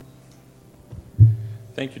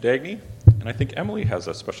Thank you, Dagny. And I think Emily has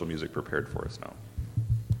a special music prepared for us now.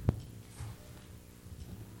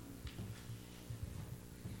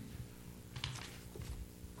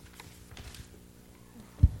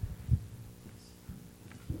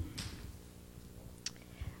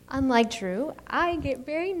 Unlike Drew, I get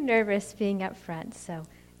very nervous being up front, so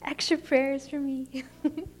extra prayers for me.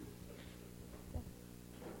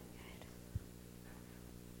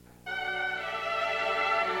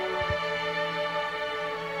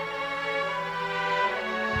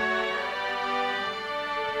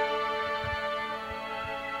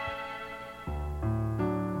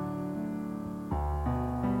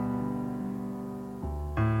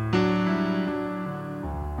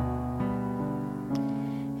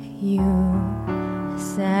 You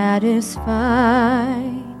satisfy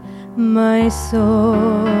my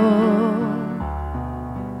soul,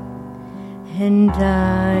 and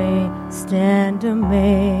I stand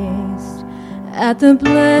amazed at the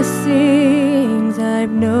blessings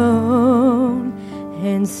I've known,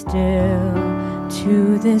 and still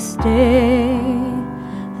to this day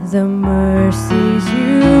the mercies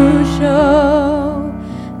you show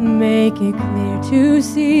make it clear to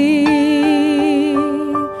see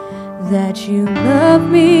that you love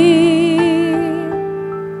me,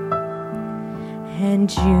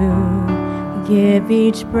 and you give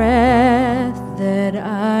each breath that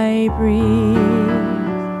I breathe.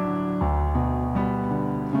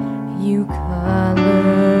 You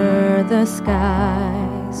color the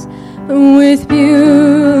skies with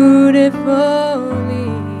beautiful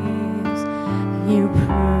leaves. You've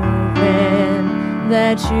proven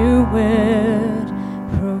that you would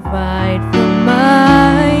provide for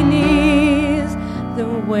my needs. The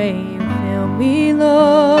way you fill me,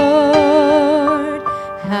 Lord,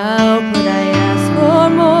 how could I ask for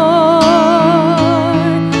more?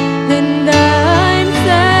 And I'm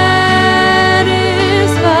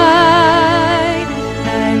satisfied,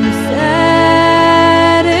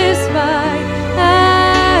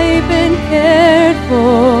 I've been cared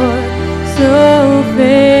for so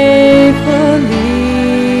faithfully.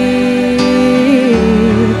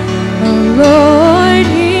 Oh Lord,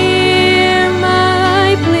 hear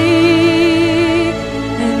my plea,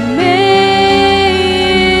 and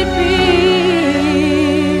may it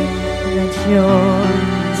be that you're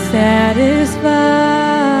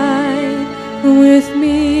satisfied with me.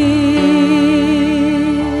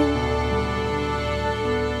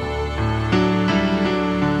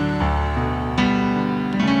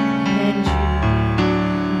 And you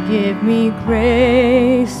give me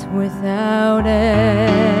grace without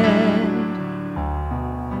end,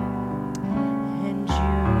 and you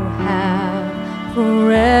have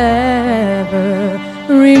forever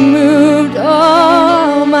removed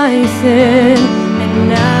all my sin, and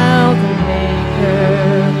now the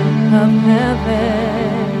maker of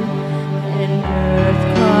heaven and earth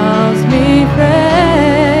calls me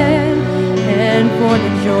friend, and for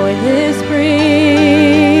the joy this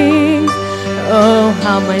brings, oh,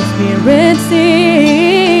 how my spirit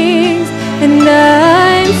sings, and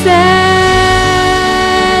I'm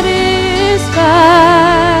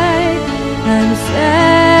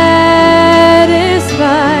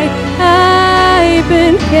satisfied, I've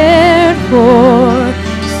been cared for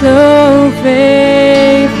so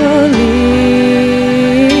faithfully.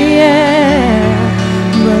 Yeah.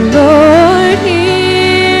 But Lord,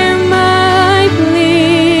 hear my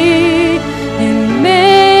plea, and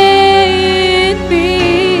may it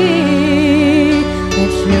be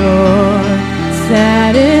that you're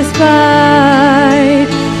satisfied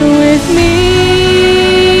with me.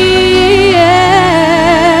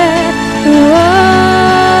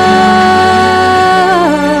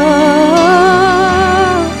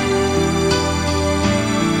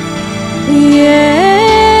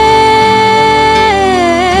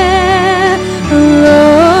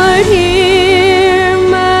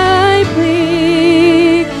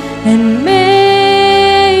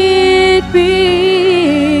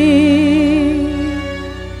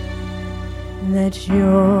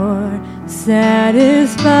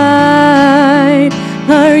 Satisfied,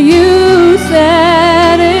 are you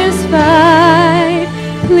satisfied?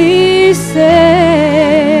 Please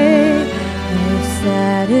say you're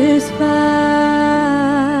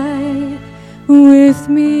satisfied with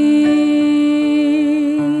me.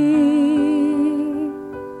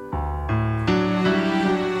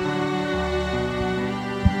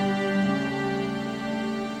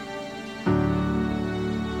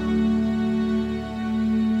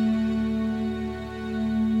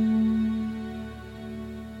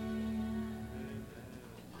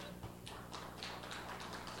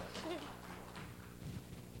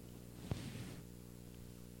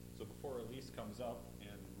 So before Elise comes up and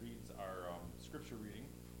our scripture reading.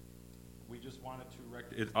 We just wanted to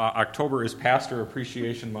October is Pastor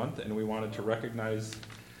Appreciation Month, and we wanted to recognize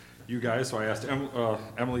you guys. So I asked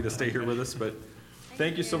Emily to stay here with us, but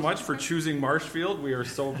thank you so much for choosing Marshfield. We are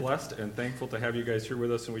so blessed and thankful to have you guys here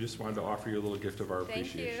with us, and we just wanted to offer you a little gift of our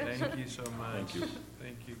appreciation. Thank you so much. Thank you.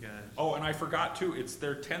 Thank you, guys. Oh, and I forgot too, it's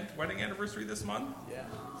their 10th wedding anniversary this month. Yeah.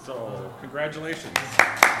 So congratulations.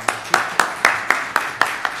 Thank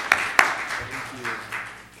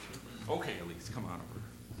you. Okay, Elise, come on over.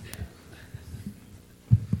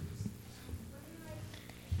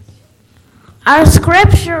 Our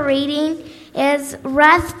scripture reading is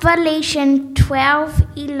Revelation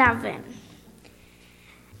 12:11.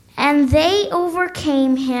 And they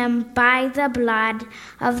overcame him by the blood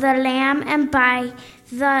of the Lamb and by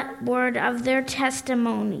the word of their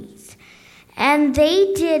testimonies. And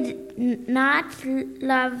they did not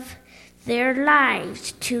love their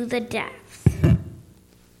lives to the death.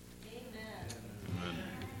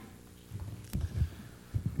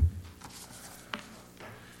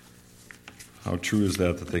 How true is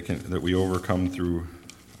that we overcome through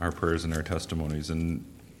our prayers and our testimonies, and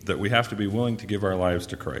that we have to be willing to give our lives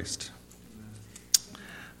to Christ.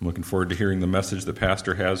 I'm looking forward to hearing the message the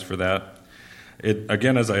pastor has for that.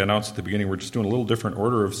 Again, as I announced at the beginning, we're just doing a little different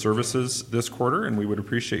order of services this quarter, and we would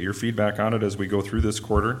appreciate your feedback on it as we go through this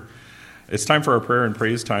quarter. It's time for our prayer and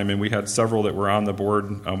praise time, and we had several that were on the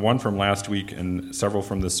board, one from last week and several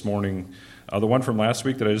from this morning. The one from last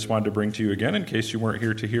week that I just wanted to bring to you again in case you weren't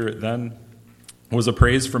here to hear it then was a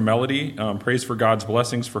praise for Melody, praise for God's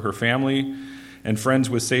blessings for her family and friends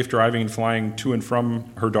with safe driving and flying to and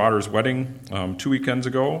from her daughter's wedding 2 weekends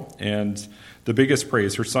ago. And the biggest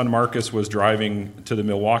praise, her son Marcus was driving to the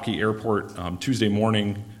Milwaukee airport Tuesday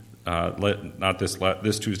morning, not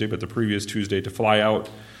this Tuesday, but the previous Tuesday, to fly out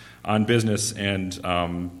on business. And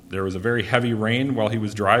there was a very heavy rain while he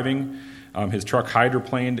was driving. His truck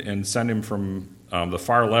hydroplaned and sent him from the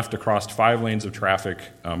far left across 5 lanes of traffic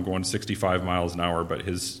going 65 miles an hour. But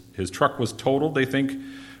his truck was totaled, they think,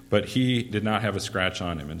 but he did not have a scratch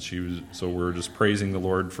on him. And so we're just praising the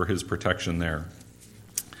Lord for his protection there.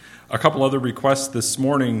 A couple other requests this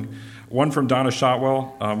morning. One from Donna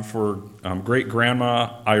Shotwell for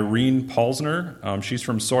great-grandma Irene Paulsner. She's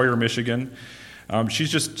from Sawyer, Michigan.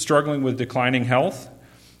 She's just struggling with declining health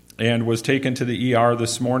and was taken to the ER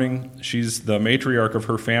this morning. She's the matriarch of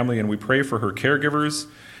her family, and we pray for her caregivers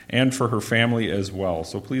and for her family as well.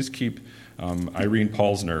 So please keep Irene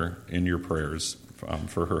Paulsner in your prayers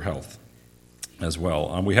for her health as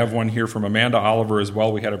well. We have one here from Amanda Oliver as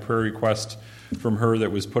well. We had a prayer request from her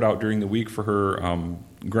that was put out during the week for her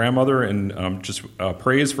grandmother, and just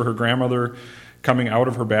praise for her grandmother coming out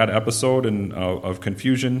of her bad episode and of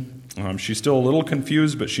confusion. She's still a little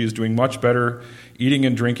confused, but she is doing much better, eating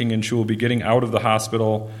and drinking, and she will be getting out of the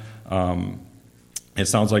hospital, it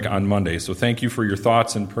sounds like, on Monday. So thank you for your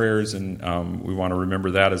thoughts and prayers, and we want to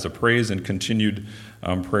remember that as a praise and continued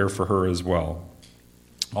prayer for her as well.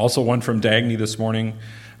 Also one from Dagny this morning,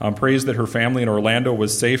 praise that her family in Orlando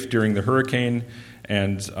was safe during the hurricane,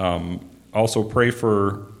 and also pray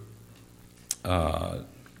for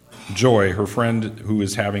Joy, her friend who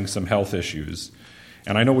is having some health issues.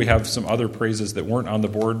 And I know we have some other praises that weren't on the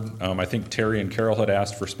board. I think Terry and Carol had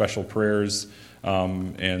asked for special prayers,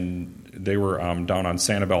 and they were down on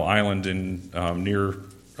Sanibel Island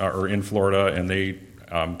in Florida, and they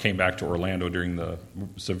came back to Orlando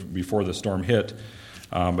before the storm hit.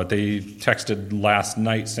 But they texted last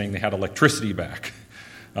night saying they had electricity back.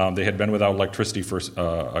 They had been without electricity for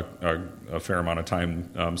a fair amount of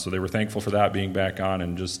time, so they were thankful for that being back on,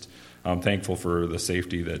 and just thankful for the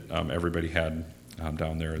safety that everybody had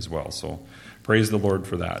down there as well. So praise the Lord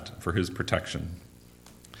for that, for his protection.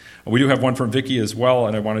 We do have one from Vicki as well,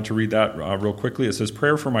 and I wanted to read that real quickly. It says,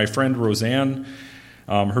 prayer for my friend Roseanne.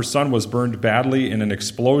 Her son was burned badly in an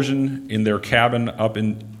explosion in their cabin up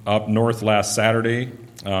north last Saturday,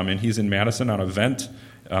 and he's in Madison on a vent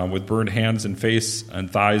with burned hands and face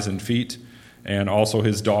and thighs and feet, and also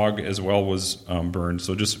his dog as well was burned.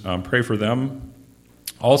 So just pray for them.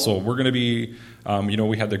 Also, we're going to be,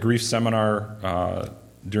 we had the grief seminar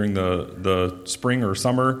during the spring or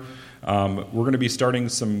summer. We're going to be starting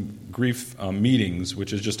some grief meetings,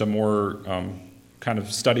 which is just a more kind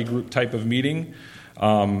of study group type of meeting.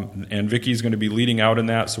 And Vicky's going to be leading out in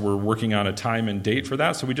that, so we're working on a time and date for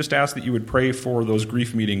that. So we just ask that you would pray for those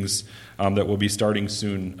grief meetings that will be starting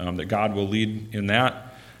soon, that God will lead in that.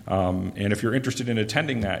 And if you're interested in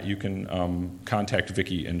attending that, you can contact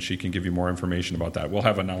Vicky, and she can give you more information about that. We'll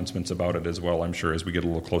have announcements about it as well, I'm sure, as we get a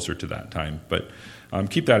little closer to that time. But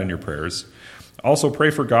keep that in your prayers. Also, pray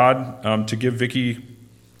for God to give Vicky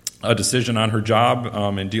a decision on her job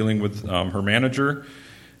and dealing with her manager,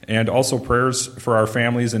 and also prayers for our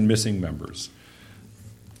families and missing members.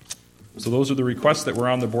 So those are the requests that were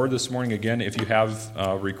on the board this morning. Again, if you have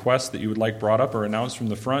requests that you would like brought up or announced from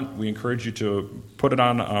the front, we encourage you to put it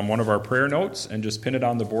on one of our prayer notes and just pin it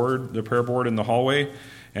on the board, the prayer board in the hallway,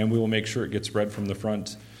 and we will make sure it gets read from the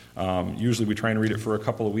front. Usually we try and read it for a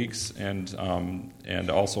couple of weeks, and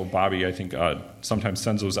also Bobby, I think, sometimes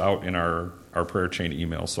sends those out in our prayer chain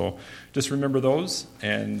email. So just remember those,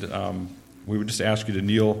 and we would just ask you to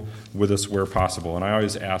kneel with us where possible. And I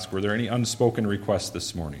always ask, were there any unspoken requests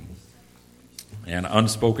this morning? And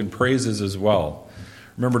unspoken praises as well.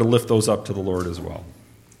 Remember to lift those up to the Lord as well.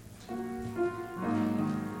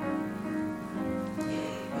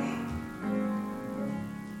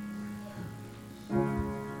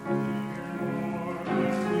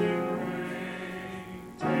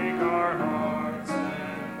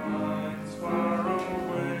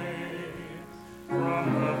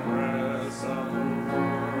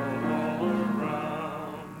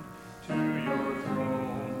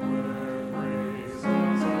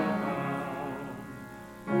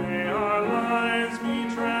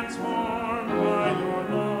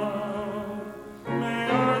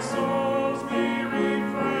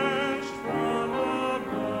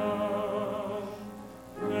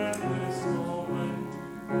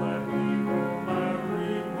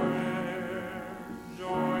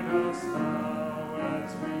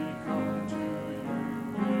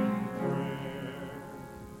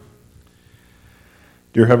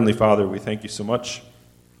 Dear Heavenly Father, we thank you so much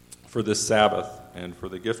for this Sabbath and for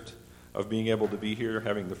the gift of being able to be here,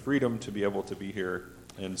 having the freedom to be able to be here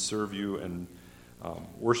and serve you and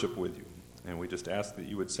worship with you. And we just ask that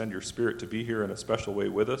you would send your Spirit to be here in a special way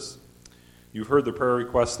with us. You've heard the prayer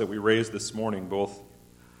requests that we raised this morning, both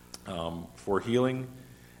for healing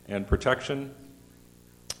and protection,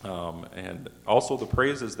 and also the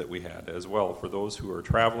praises that we had as well for those who are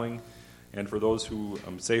traveling and for those who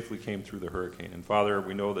safely came through the hurricane. And Father,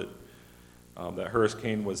 we know that that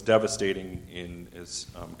hurricane was devastating and is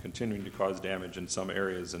continuing to cause damage in some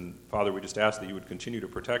areas. And Father, we just ask that you would continue to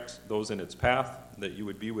protect those in its path, that you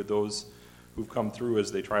would be with those who've come through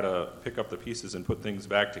as they try to pick up the pieces and put things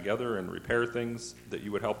back together and repair things, that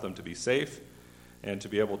you would help them to be safe and to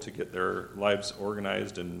be able to get their lives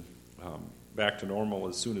organized and back to normal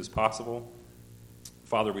as soon as possible.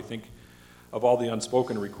 Father, we think of all the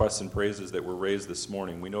unspoken requests and praises that were raised this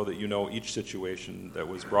morning. We know that you know each situation that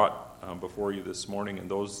was brought before you this morning,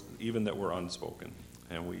 and those even that were unspoken.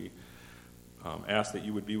 And we ask that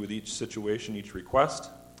you would be with each situation, each request,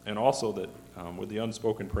 and also that with the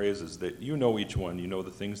unspoken praises, that you know each one, you know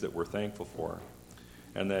the things that we're thankful for,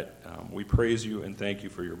 and that we praise you and thank you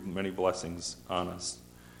for your many blessings on us.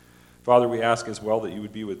 Father, we ask as well that you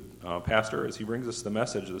would be with Pastor as he brings us the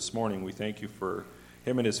message this morning. We thank you for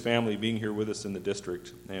him and his family being here with us in the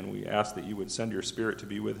district, and we ask that you would send your Spirit to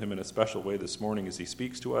be with him in a special way this morning as he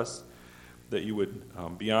speaks to us, that you would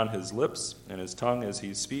be on his lips and his tongue as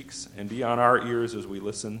he speaks, and be on our ears as we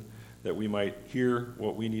listen, that we might hear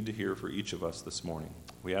what we need to hear for each of us this morning.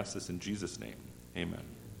 We ask this in Jesus' name. Amen.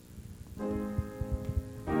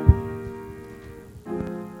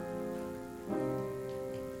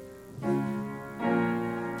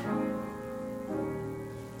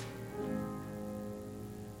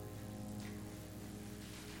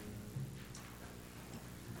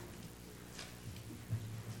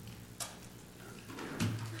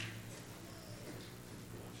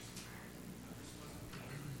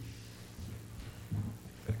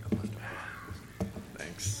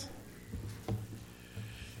 Thanks.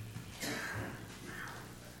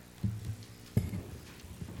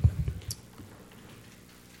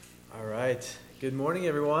 All right. Good morning,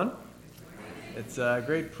 everyone. It's a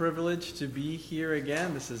great privilege to be here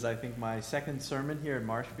again. This is, I think, my second sermon here at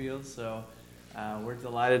Marshfield, so we're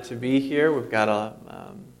delighted to be here.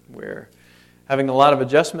 We're having a lot of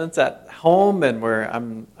adjustments at home,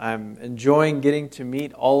 and I'm enjoying getting to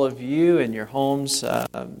meet all of you in your homes.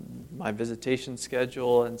 My visitation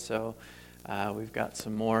schedule, and so we've got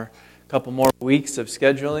couple more weeks of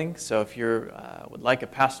scheduling. So if you would like a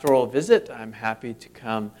pastoral visit, I'm happy to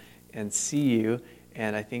come and see you.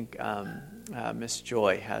 And I think Miss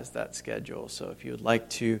Joy has that schedule. So if you would like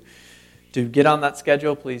to get on that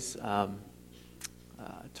schedule, please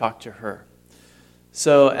talk to her.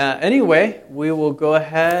 So anyway, we will go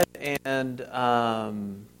ahead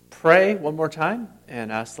and pray one more time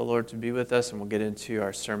and ask the Lord to be with us, and we'll get into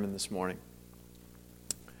our sermon this morning.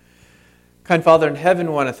 Kind Father in heaven,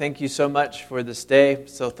 we want to thank you so much for this day.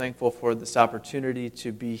 So thankful for this opportunity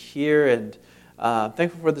to be here, and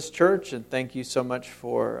thankful for this church, and thank you so much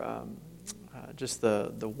for just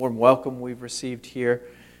the warm welcome we've received here.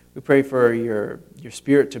 We pray for your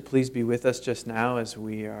Spirit to please be with us just now as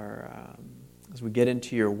we get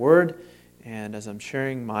into your Word, and as I'm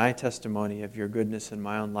sharing my testimony of your goodness in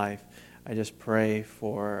my own life. I just pray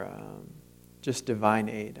for just divine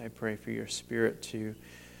aid. I pray for your Spirit to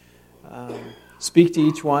speak to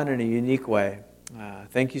each one in a unique way.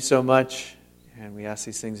 Thank you so much, and we ask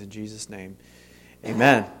these things in Jesus' name.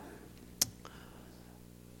 Amen.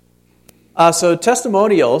 So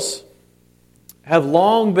testimonials have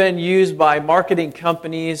long been used by marketing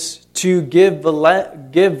companies to give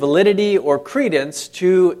validity or credence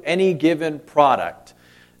to any given product.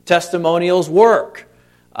 Testimonials work.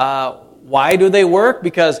 Why do they work?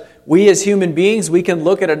 Because we as human beings, we can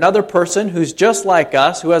look at another person who's just like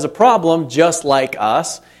us, who has a problem just like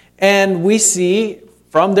us, and we see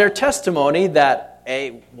from their testimony that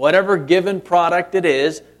whatever given product it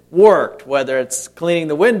is worked, whether it's cleaning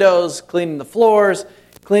the windows, cleaning the floors,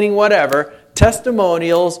 cleaning whatever.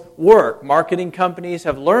 Testimonials work. Marketing companies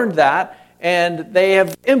have learned that, and they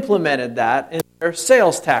have implemented that in their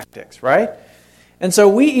sales tactics, right? And so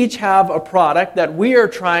we each have a product that we are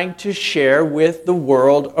trying to share with the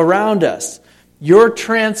world around us. Your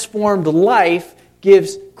transformed life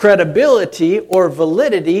gives credibility or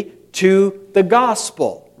validity to the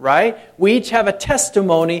gospel, right? We each have a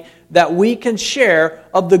testimony that we can share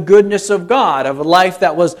of the goodness of God, of a life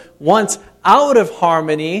that was once out of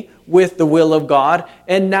harmony with the will of God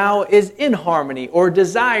and now is in harmony or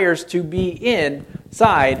desires to be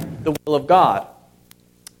inside the will of God.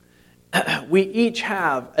 We each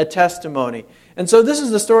have a testimony. And so this is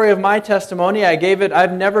the story of my testimony.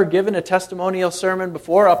 I've never given a testimonial sermon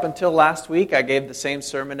before up until last week. I gave the same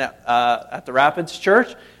sermon at the Rapids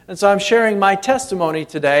Church. And so I'm sharing my testimony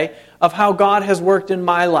today of how God has worked in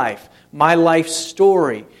my life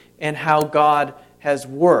story, and how God has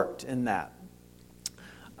worked in that.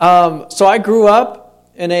 So I grew up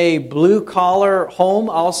in a blue-collar home,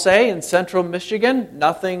 I'll say, in central Michigan.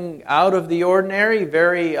 Nothing out of the ordinary,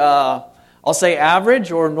 very, I'll say,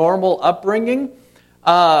 average or normal upbringing.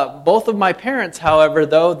 Both of my parents, however,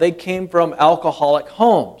 though, they came from alcoholic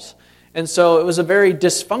homes. And so it was a very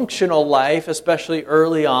dysfunctional life, especially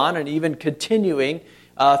early on and even continuing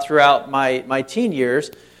throughout my teen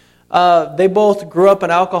years. They both grew up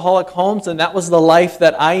in alcoholic homes, and that was the life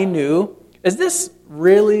that I knew. Is this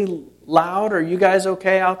really loud? Are you guys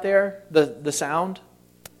okay out there? The sound?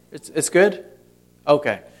 It's good?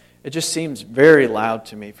 Okay. It just seems very loud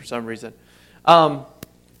to me for some reason. But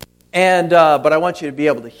I want you to be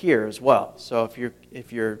able to hear as well. So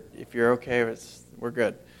if you're okay, we're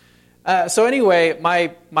good. So anyway,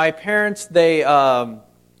 my parents, that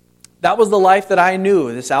was the life that I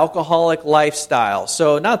knew, this alcoholic lifestyle.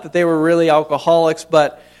 So not that they were really alcoholics,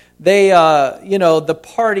 but they, the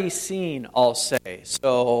party scene, I'll say.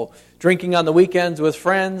 So drinking on the weekends with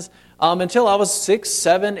friends. Until I was 6,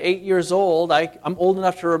 7, 8 years old, I'm old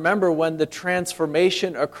enough to remember when the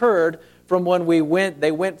transformation occurred from when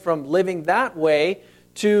they went from living that way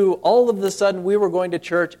to all of a sudden we were going to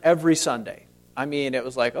church every Sunday. I mean, it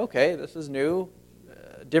was like, okay, this is new,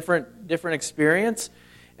 different experience.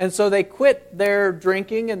 And so they quit their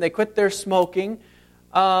drinking and they quit their smoking.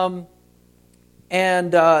 It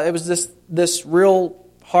was this real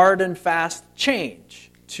hard and fast change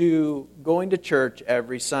to going to church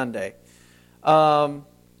every Sunday.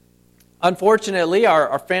 Unfortunately,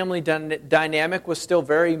 our family dynamic was still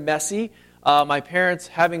very messy. My parents,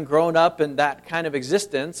 having grown up in that kind of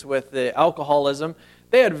existence with the alcoholism,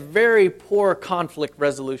 they had very poor conflict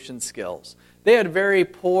resolution skills. They had very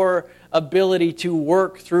poor ability to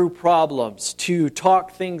work through problems, to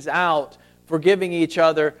talk things out, forgiving each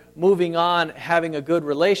other, moving on, having a good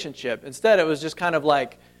relationship. Instead, it was just kind of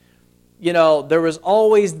like, there was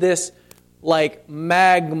always this like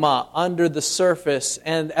magma under the surface,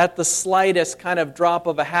 and at the slightest kind of drop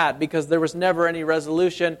of a hat, because there was never any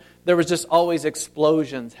resolution, there was just always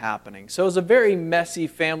explosions happening. So it was a very messy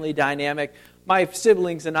family dynamic. My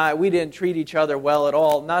siblings and I, we didn't treat each other well at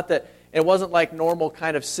all. Not that it wasn't like normal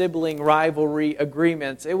kind of sibling rivalry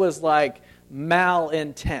agreements. It was like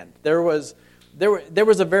malintent. There was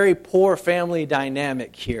a very poor family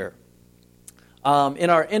dynamic here. In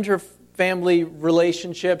our interfamily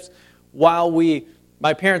relationships, while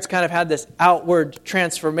my parents kind of had this outward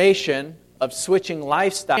transformation of switching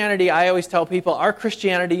lifestyle. Christianity, I always tell people, our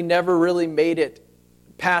Christianity never really made it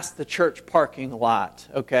past the church parking lot,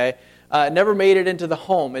 okay? It never made it into the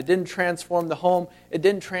home. It didn't transform the home. It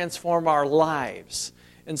didn't transform our lives.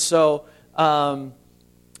 And so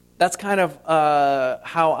that's kind of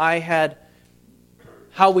how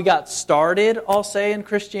we got started, I'll say, in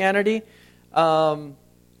Christianity.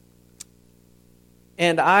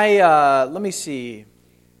 And let me see.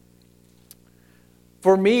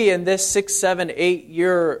 For me, in this 6, 7, 8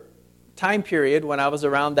 year time period, when I was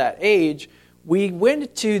around that age, we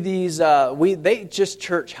went to these, they just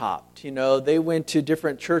church hopped, They went to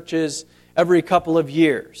different churches every couple of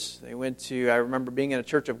years. I remember being in a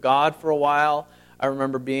Church of God for a while. I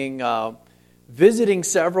remember visiting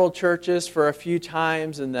several churches for a few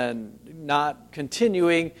times and then not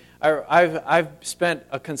continuing. I've spent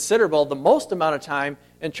the most amount of time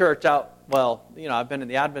in church I've been in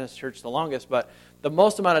the Adventist church the longest, but the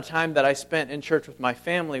most amount of time that I spent in church with my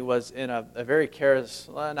family was in a very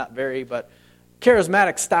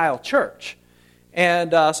charismatic style church.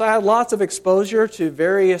 And so I had lots of exposure to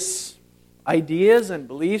various ideas and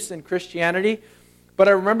beliefs in Christianity. But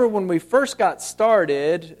I remember when we first got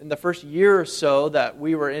started, in the first year or so that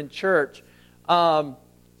we were in church,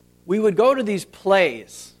 we would go to these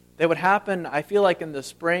plays. They would happen, I feel like, in the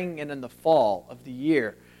spring and in the fall of the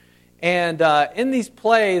year. And in these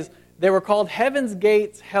plays, they were called Heaven's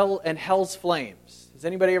Gates, Hell, and Hell's Flames. Has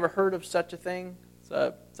anybody ever heard of such a thing?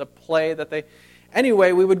 It's a play that they...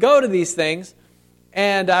 Anyway, we would go to these things,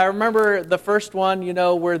 and I remember the first one,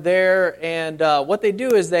 we're there, and what they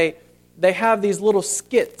do is they have these little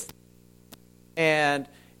skits, and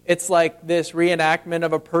it's like this reenactment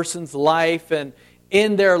of a person's life, and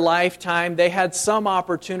in their lifetime, they had some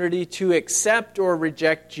opportunity to accept or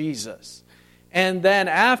reject Jesus. And then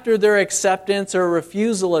after their acceptance or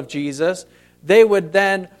refusal of Jesus, they would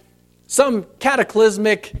then, some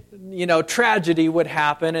cataclysmic, tragedy would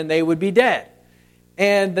happen and they would be dead.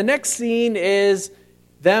 And the next scene is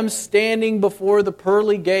them standing before the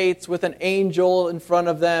pearly gates with an angel in front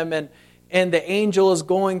of them, and the angel is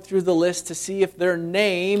going through the list to see if their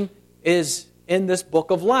name is in this book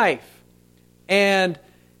of life. And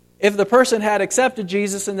if the person had accepted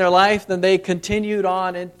Jesus in their life, then they continued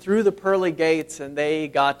on and through the pearly gates and they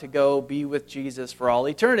got to go be with Jesus for all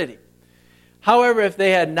eternity. However, if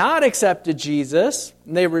they had not accepted Jesus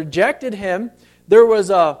and they rejected Him, there was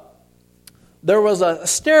a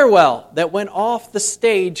stairwell that went off the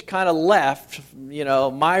stage kind of left,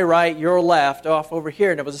 my right, your left, off over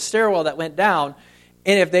here. And it was a stairwell that went down.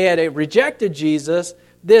 And if they had rejected Jesus,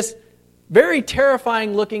 this very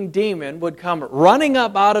terrifying looking demon would come running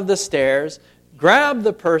up out of the stairs, grab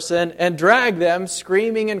the person, and drag them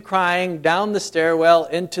screaming and crying down the stairwell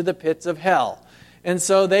into the pits of hell. And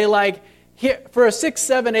so for a 6,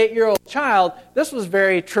 7, 8-year-old child, this was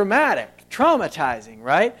very traumatizing,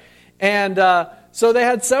 right? And so they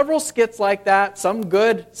had several skits like that, some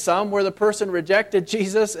good, some where the person rejected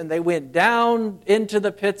Jesus and they went down into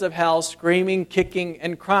the pits of hell screaming, kicking,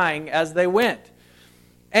 and crying as they went.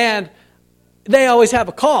 And they always have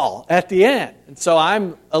a call at the end. And so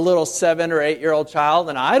I'm a little 7 or 8-year-old child,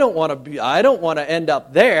 and I don't want to end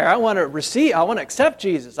up there. I want to accept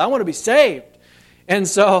Jesus. I want to be saved. And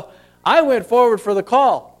so I went forward for the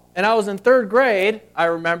call. And I was in 3rd grade, I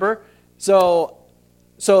remember. So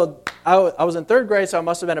I was in 3rd grade, so I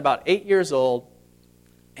must have been about 8 years old.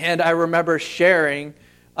 And I remember sharing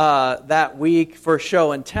that week for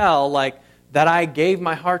show and tell, that I gave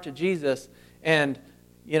my heart to Jesus. And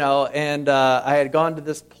I had gone to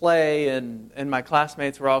this play, and my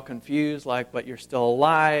classmates were all confused, but you're still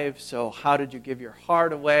alive, so how did you give your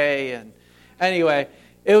heart away? And anyway,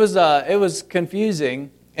 it was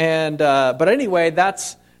confusing, but anyway,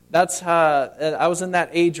 that's how I was in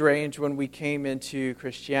that age range when we came into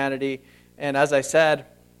Christianity, and as I said,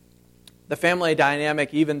 the family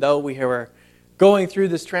dynamic, even though we were going through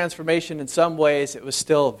this transformation in some ways, it was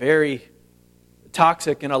still very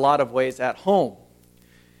toxic in a lot of ways at home.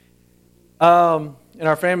 In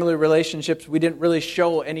our family relationships, we didn't really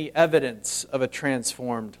show any evidence of a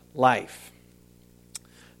transformed life.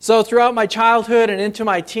 So throughout my childhood and into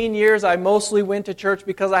my teen years, I mostly went to church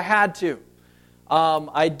because I had to.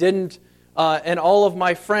 I didn't, and all of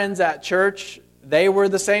my friends at church, they were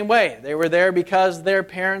the same way. They were there because their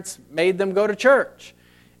parents made them go to church.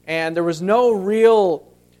 And there was no real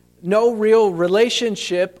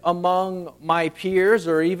relationship among my peers,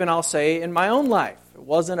 or even I'll say in my own life. It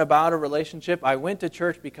wasn't about a relationship. I went to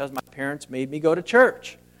church because my parents made me go to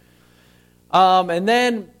church. And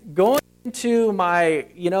then going into my,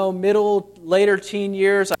 later teen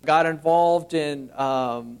years, I got involved in,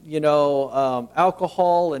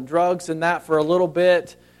 alcohol and drugs and that for a little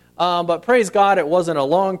bit. But praise God, it wasn't a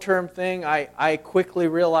long-term thing. I quickly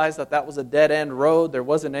realized that was a dead-end road. There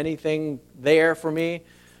wasn't anything there for me.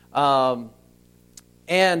 And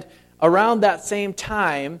around that same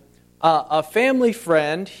time, a family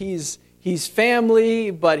friend, he's family,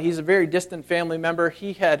 but he's a very distant family member.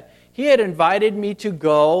 He had invited me to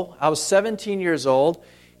go. I was 17 years old.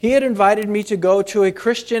 he had invited me to go to a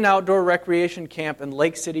Christian outdoor recreation camp in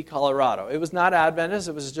Lake City, Colorado. It was not Adventist.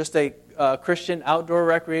 It was just a Christian outdoor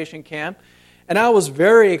recreation camp. And I was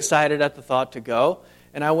very excited at the thought to go.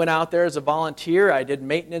 And I went out there as a volunteer. I did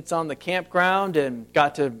maintenance on the campground and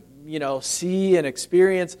got to, see and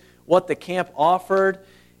experience what the camp offered.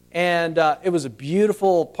 And it was a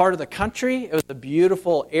beautiful part of the country. It was a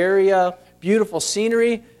beautiful area, beautiful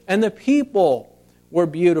scenery, and the people were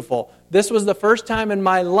beautiful. This was the first time in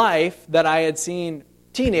my life that I had seen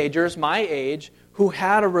teenagers my age who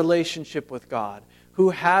had a relationship with God, who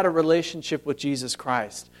had a relationship with Jesus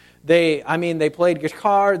Christ. They played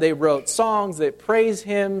guitar, they wrote songs, they praised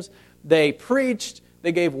hymns, they preached,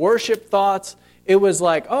 they gave worship thoughts. It was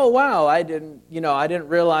like, oh wow, I didn't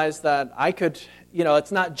realize that I could,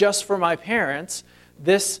 it's not just for my parents.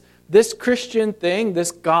 This Christian thing,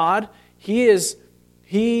 this God,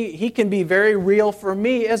 He can be very real for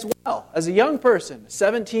me as well, as a young person,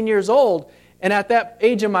 17 years old. And at that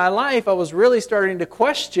age in my life, I was really starting to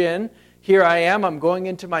question, here I am, I'm going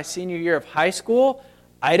into my senior year of high school.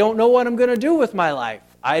 I don't know what I'm going to do with my life.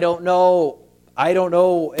 I don't know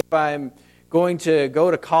if I'm going to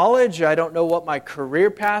go to college. I don't know what my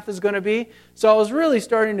career path is going to be. So I was really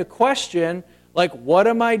starting to question, what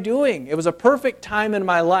am I doing? It was a perfect time in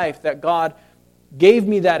my life that God gave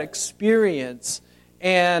me that experience.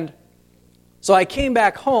 And so I came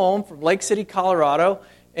back home from Lake City, Colorado,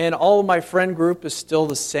 and all of my friend group is still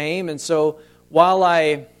the same. And so while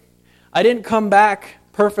I didn't come back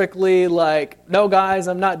perfectly no guys,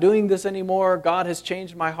 I'm not doing this anymore, God has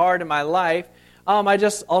changed my heart and my life,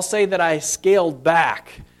 I'll say that I scaled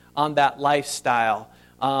back on that lifestyle.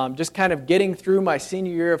 Just kind of getting through my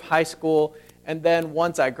senior year of high school, and then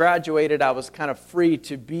once I graduated, I was kind of free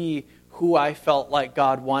to be who I felt like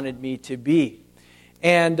God wanted me to be.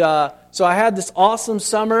 And so I had this awesome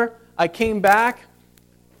summer. I came back.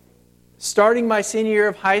 Starting my senior year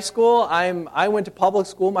of high school, I went to public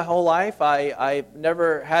school my whole life. I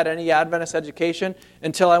never had any Adventist education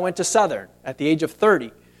until I went to Southern at the age of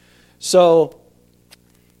 30. So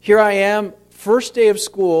here I am, first day of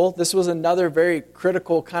school. This was another very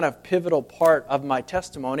critical kind of pivotal part of my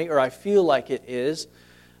testimony, or I feel like it is.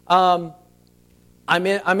 I'm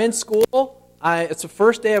in school. It's the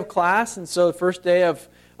first day of class, and so the first day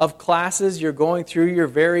of classes, you're going through your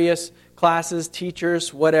various classes,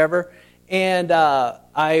 teachers, whatever. And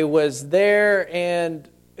I was there, and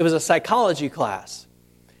it was a psychology class.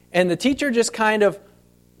 And the teacher just kind of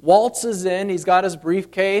waltzes in. He's got his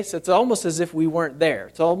briefcase. It's almost as if we weren't there.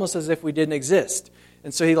 It's almost as if we didn't exist.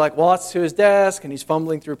 And so he waltzes to his desk, and he's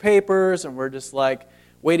fumbling through papers, and we're just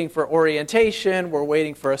waiting for orientation. We're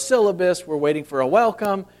waiting for a syllabus. We're waiting for a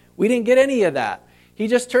welcome. We didn't get any of that. He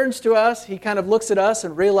just turns to us. He kind of looks at us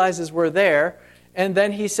and realizes we're there. And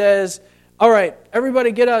then he says, all right,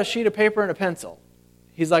 everybody get out a sheet of paper and a pencil.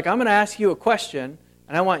 He's like, I'm going to ask you a question,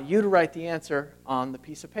 and I want you to write the answer on the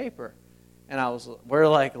piece of paper. And we're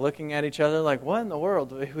looking at each other what in the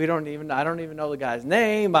world? I don't even know the guy's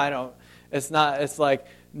name. It's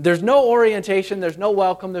there's no orientation, there's no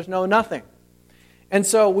welcome, there's no nothing. And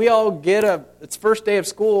so we all it's first day of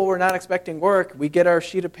school, we're not expecting work. We get our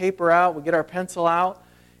sheet of paper out, we get our pencil out,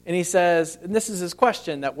 and he says, and this is his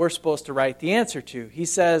question that we're supposed to write the answer to. He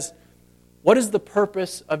says, what is the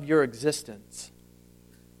purpose of your existence?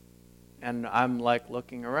 And I'm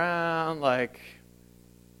looking around,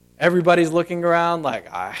 everybody's looking around,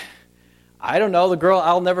 I don't know.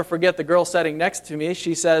 I'll never forget the girl sitting next to me.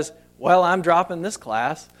 She says, well, I'm dropping this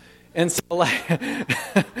class. And so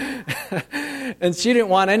and she didn't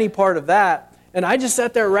want any part of that. And I just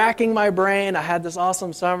sat there racking my brain. I had this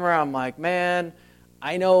awesome summer. I'm like, man,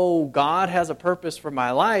 I know God has a purpose for my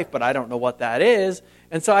life, but I don't know what that is.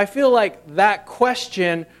 And so I feel like that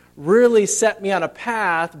question really set me on a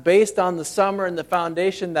path based on the summer and the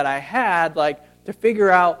foundation that I had, to figure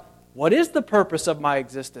out what is the purpose of my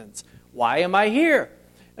existence? Why am I here?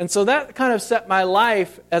 And so that kind of set my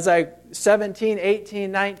life as 17,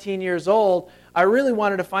 18, 19 years old. I really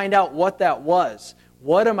wanted to find out what that was.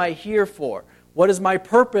 What am I here for? What is my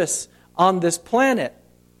purpose on this planet?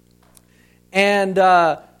 And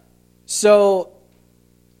so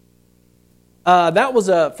that was,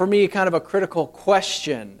 for me, kind of a critical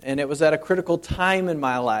question. And it was at a critical time in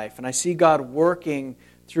my life. And I see God working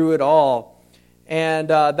through it all. And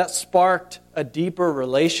that sparked a deeper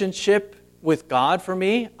relationship with God for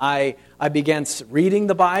me. I began reading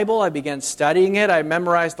the Bible. I began studying it. I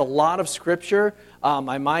memorized a lot of Scripture.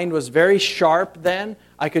 My mind was very sharp then.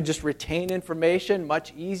 I could just retain information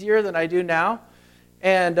much easier than I do now.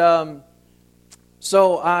 And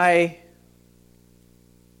so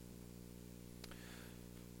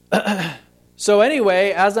So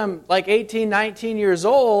anyway, as I'm like 18, 19 years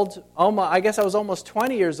old, I guess I was almost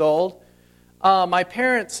 20 years old, my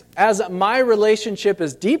parents, as my relationship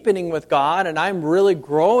is deepening with God and I'm really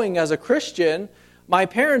growing as a Christian, my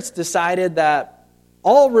parents decided that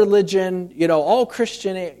all religion, all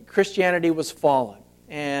Christianity was fallen.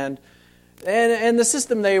 And the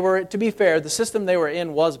system to be fair, the system they were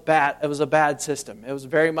in was bad. It was a bad system. It was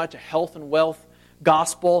very much a health and wealth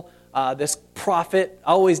gospel. This prophet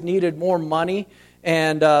always needed more money,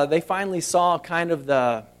 and they finally saw kind of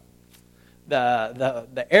the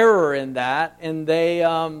error in that, and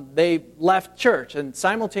they left church. And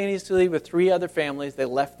simultaneously with 3 other families, they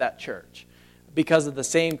left that church because of the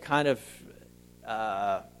same kind of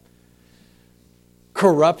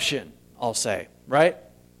corruption, I'll say, right?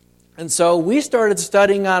 And so we started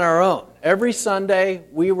studying on our own. Every Sunday,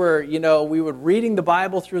 we were reading the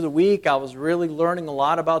Bible through the week. I was really learning a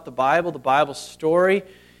lot about the Bible story,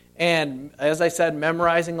 and as I said,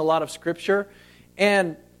 memorizing a lot of Scripture.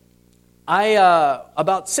 And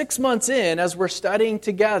about 6 months in, as we're studying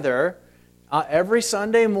together, every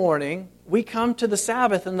Sunday morning, we come to the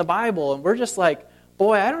Sabbath in the Bible, and we're just like,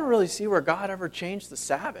 boy, I don't really see where God ever changed the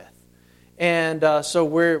Sabbath. And so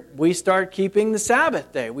we start keeping the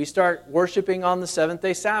Sabbath day. We start worshiping on the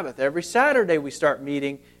seventh-day Sabbath. Every Saturday we start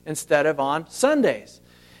meeting instead of on Sundays.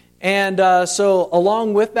 And so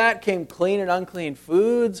along with that came clean and unclean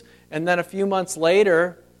foods. And then a few months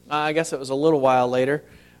later, I guess it was a little while later,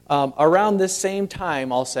 around this same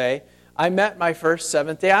time, I'll say, I met my first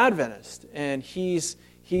Seventh-day Adventist. And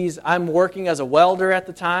I'm working as a welder at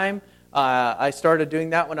the time. I started doing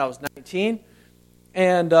that when I was 19.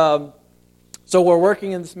 And so we're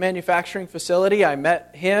working in this manufacturing facility. I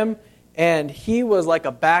met him, and he was like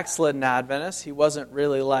a backslidden Adventist. He wasn't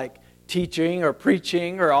really like teaching or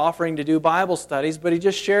preaching or offering to do Bible studies, but he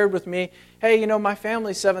just shared with me, hey, my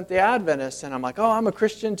family's Seventh-day Adventists. And I'm like, oh, I'm a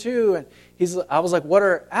Christian too. And I was like, what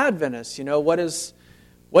are Adventists? What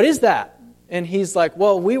is that? And he's like,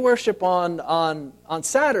 well, we worship on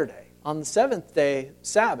Saturday, on the seventh-day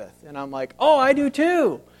Sabbath. And I'm like, oh, I do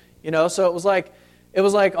too. So it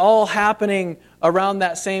was like all happening around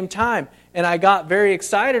that same time. And I got very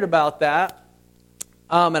excited about that.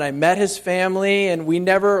 And I met his family, and we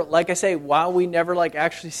never, like I say, while we never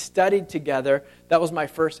actually studied together, that was my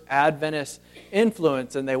first Adventist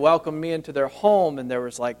influence. And they welcomed me into their home, and there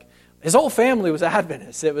was his whole family was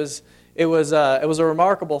Adventist. It was a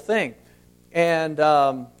remarkable thing. And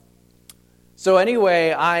so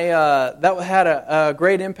anyway, that had a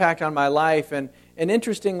great impact on my life. And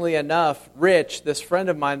interestingly enough, Rich, this friend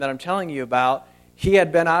of mine that I'm telling you about, he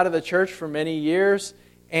had been out of the church for many years,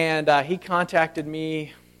 and he contacted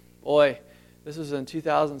me. Boy, this was in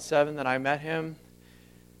 2007 that I met him,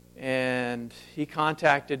 and he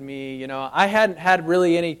contacted me. I hadn't had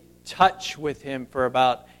really any touch with him for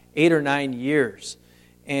about 8 or 9 years,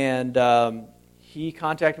 and he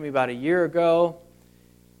contacted me about a year ago,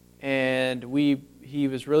 and he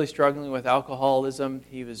was really struggling with alcoholism.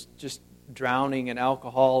 He was just drowning in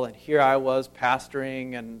alcohol, and here I was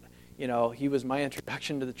pastoring, and he was my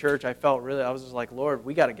introduction to the church. I was just like, Lord,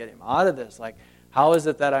 we got to get him out of this. How is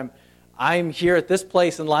it that I'm here at this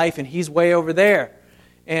place in life and he's way over there?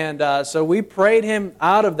 And so we prayed him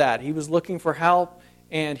out of that. He was looking for help,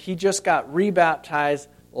 and he just got rebaptized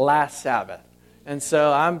last Sabbath. And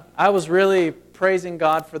so I was really praising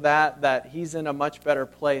God for that he's in a much better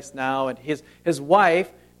place now. And his wife,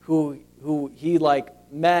 who he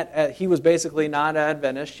met, he was basically not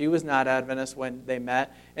Adventist. She was not Adventist when they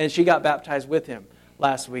met, and she got baptized with him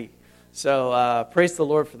last week. So praise the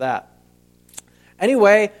Lord for that.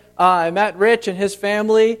 Anyway, I met Rich and his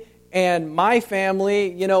family, and my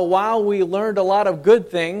family. While we learned a lot of good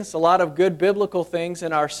things, a lot of good biblical things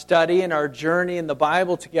in our study and our journey in the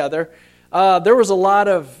Bible together, there was a lot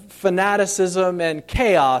of fanaticism and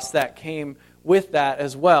chaos that came with that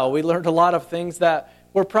as well. We learned a lot of things that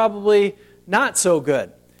were probably not so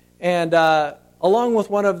good. And along with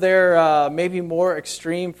one of their maybe more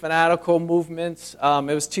extreme fanatical movements,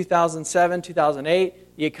 it was 2007,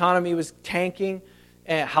 2008. The economy was tanking,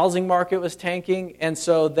 and housing market was tanking, and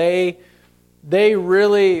so they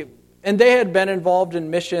really, and they had been involved in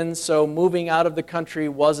missions, so moving out of the country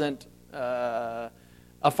wasn't a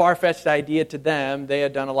far-fetched idea to them. They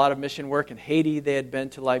had done a lot of mission work in Haiti. They had been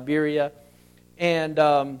to Liberia. And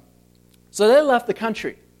so they left the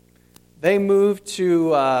country. They moved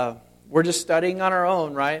to, we're just studying on our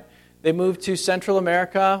own, right? They moved to Central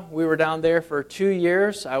America. We were down there for 2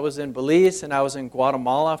 years. I was in Belize, and I was in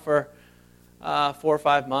Guatemala for 4 or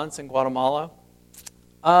 5 months in Guatemala.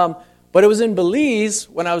 But it was in Belize,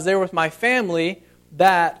 when I was there with my family,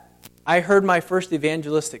 that I heard my first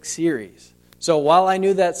evangelistic series. So while I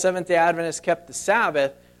knew that Seventh-day Adventists kept the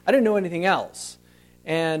Sabbath, I didn't know anything else.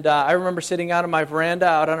 And I remember sitting out on my veranda,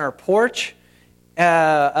 out on our porch,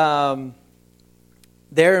 there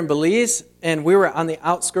in Belize, and we were on the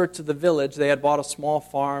outskirts of the village. They had bought a small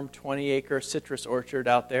farm, 20-acre citrus orchard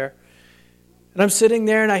out there. And I'm sitting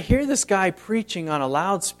there, and I hear this guy preaching on a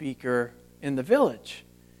loudspeaker in the village.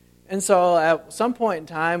 And so at some point in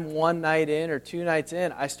time, one night in or two nights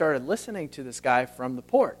in, I started listening to this guy from the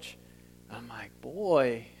porch. I'm like,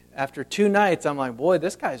 boy, after 2 nights, I'm like, boy,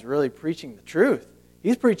 this guy's really preaching the truth.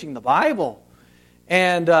 He's preaching the Bible.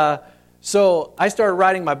 And so I started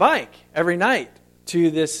riding my bike every night to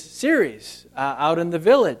this series out in the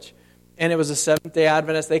village. And it was a Seventh-day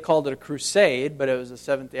Adventist, they called it a crusade, but it was a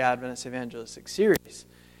Seventh-day Adventist evangelistic series.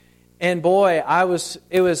 And boy,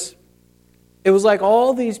 it was like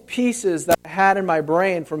all these pieces that I had in my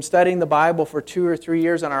brain from studying the Bible for 2 or 3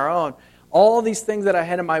 years on our own, all these things that I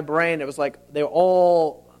had in my brain, it was like there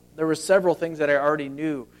were several things that I already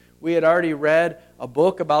knew. We had already read a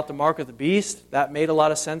book about the mark of the beast. That made a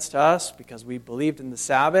lot of sense to us because we believed in the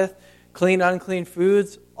Sabbath, clean, unclean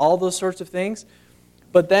foods, all those sorts of things.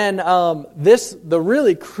 But then the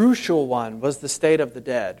really crucial one was the state of the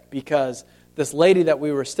dead, because this lady that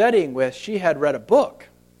we were studying with, she had read a book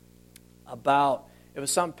about, it was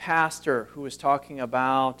some pastor who was talking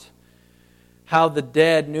about how the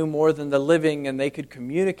dead knew more than the living and they could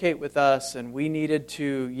communicate with us and we needed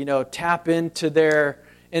to, tap into their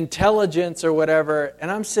intelligence or whatever. And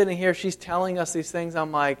I'm sitting here, she's telling us these things.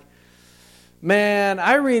 I'm like, man,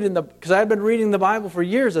 because I've been reading the Bible for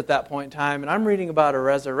years at that point in time, and I'm reading about a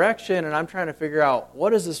resurrection, and I'm trying to figure out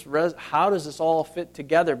how does this all fit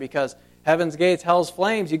together? Because heaven's gates, hell's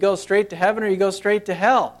flames, you go straight to heaven or you go straight to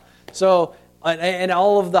hell. So, and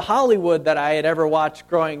all of the Hollywood that I had ever watched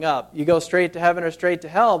growing up, you go straight to heaven or straight to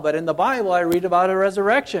hell. But in the Bible, I read about a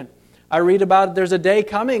resurrection. I read about there's a day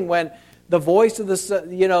coming when the voice of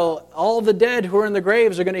all the dead who are in the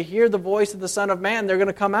graves are going to hear the voice of the Son of Man. They're going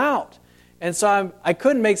to come out. And so I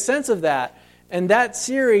couldn't make sense of that. And that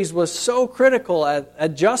series was so critical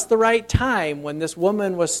at just the right time when this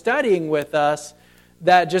woman was studying with us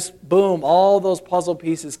that just, boom, all those puzzle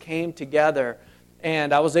pieces came together.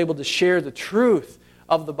 And I was able to share the truth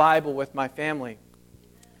of the Bible with my family.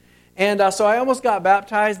 And so I almost got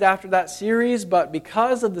baptized after that series, but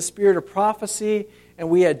because of the spirit of prophecy, and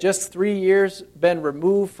we had just 3 years been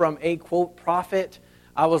removed from a, quote, prophet,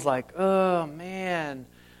 I was like, oh, man,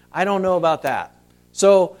 I don't know about that.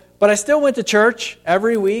 So, but I still went to church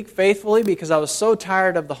every week faithfully because I was so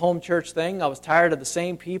tired of the home church thing. I was tired of the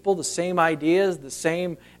same people, the same ideas, the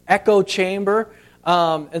same echo chamber.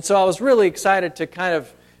 And so I was really excited to kind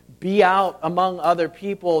of be out among other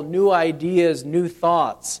people, new ideas, new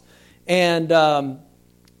thoughts. And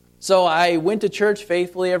so I went to church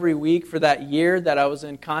faithfully every week for that year that I was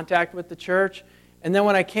in contact with the church. And then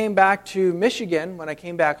when I came back to Michigan, when I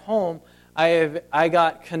came back home, I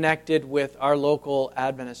got connected with our local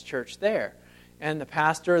Adventist church there. And the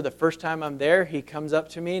pastor, the first time I'm there, he comes up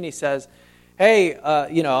to me and he says, hey,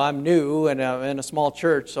 I'm new and in a small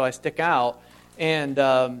church, so I stick out.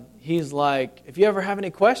 And he's like, if you ever have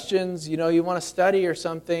any questions, you want to study or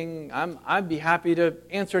something, I'd be happy to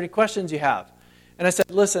answer any questions you have. And I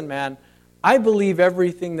said, listen, man, I believe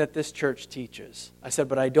everything that this church teaches. I said,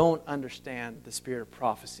 but I don't understand the spirit of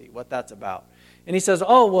prophecy, what that's about. And he says,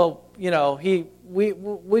 oh, well,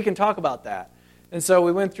 we can talk about that. And so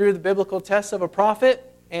we went through the biblical tests of a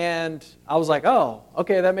prophet, and I was like, oh,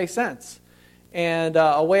 okay, that makes sense. And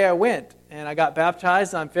away I went, and I got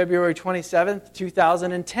baptized on February 27th,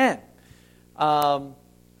 2010. And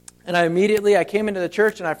I came into the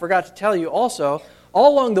church, and I forgot to tell you also,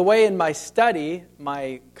 all along the way in my study,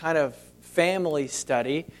 my kind of family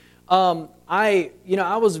study, I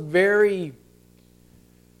was very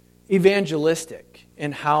evangelistic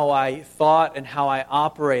in how I thought and how I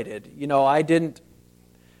operated.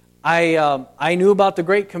 I knew about the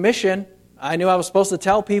Great Commission. I knew I was supposed to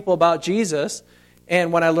tell people about Jesus.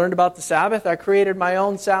 And when I learned about the Sabbath, I created my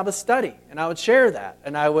own Sabbath study. And I would share that.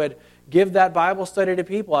 And I would give that Bible study to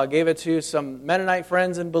people. I gave it to some Mennonite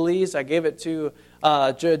friends in Belize. I gave it to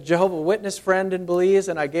a Jehovah's Witness friend in Belize.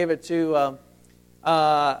 And I gave it to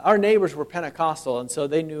our neighbors were Pentecostal. And so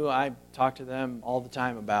they knew I talked to them all the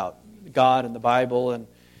time about God and the Bible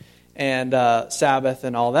and Sabbath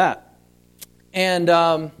and all that.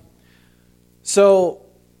 And so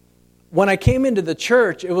when I came into the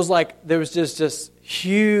church, it was like there was just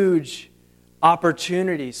huge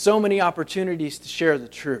opportunities, so many opportunities to share the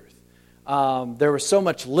truth. There was so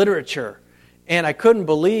much literature. And I couldn't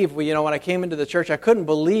believe, when I came into the church, I couldn't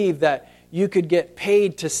believe that you could get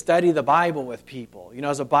paid to study the Bible with people,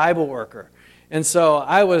 as a Bible worker. And so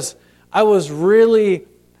I was really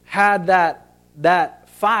had that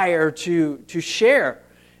fire to share.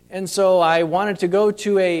 And so I wanted to go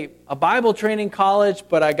to a Bible training college,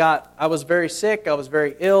 but I was very sick. I was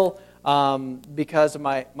very ill because of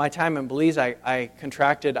my time in Belize. I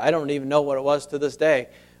contracted, I don't even know what it was to this day,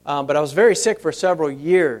 but I was very sick for several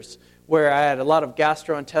years, where I had a lot of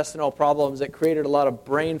gastrointestinal problems that created a lot of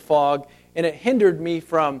brain fog, and it hindered me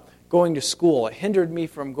from going to school. It hindered me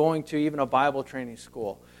from going to even a Bible training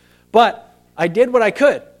school. But I did what I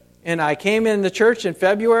could, and I came in the church in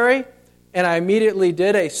February, and I immediately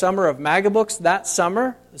did a summer of Magabooks that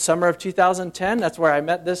summer, the summer of 2010. That's where I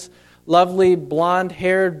met this lovely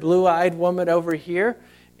blonde-haired, blue-eyed woman over here,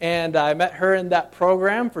 and I met her in that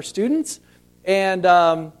program for students. And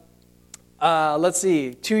let's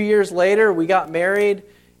see, 2 years later, we got married,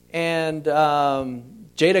 and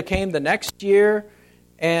Jada came the next year.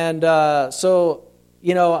 And so,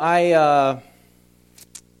 you know,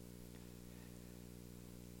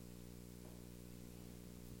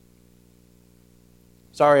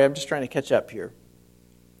 sorry, I'm just trying to catch up here.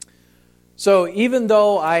 So even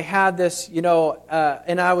though I had this, you know,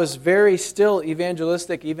 and I was very still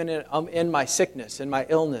evangelistic even in my sickness, in my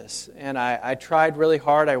illness, and I tried really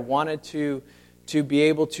hard. I wanted to be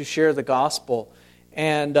able to share the gospel.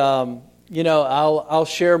 And, you know, I'll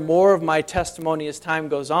share more of my testimony as time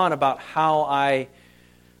goes on about how I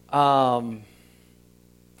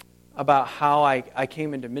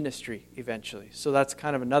came into ministry eventually. So that's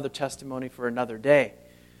kind of another testimony for another day.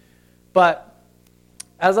 But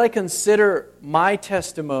as I consider my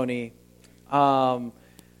testimony, and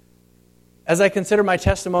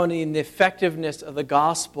the effectiveness of the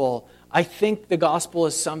gospel, I think the gospel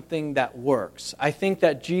is something that works. I think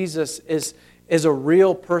that Jesus is a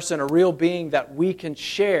real person, a real being that we can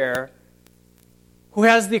share, who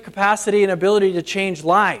has the capacity and ability to change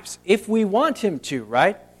lives if we want Him to,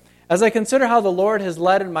 right? As I consider how the Lord has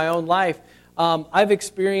led in my own life, I've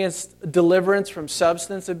experienced deliverance from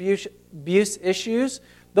substance abuse issues.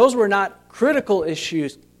 Those were not critical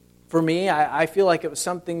issues for me. I feel like it was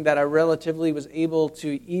something that I relatively was able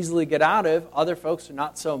to easily get out of. Other folks are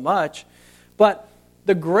not so much. But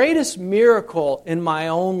the greatest miracle in my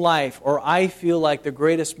own life, or I feel like the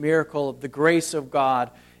greatest miracle of the grace of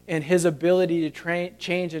God and His ability to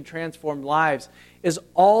change and transform lives, is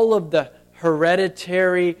all of the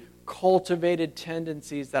hereditary, cultivated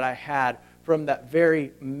tendencies that I had from that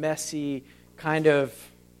very messy kind of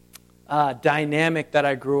dynamic that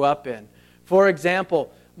I grew up in. For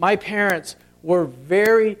example, my parents were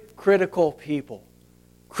very critical people,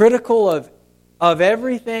 critical of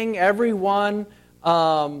everything, everyone,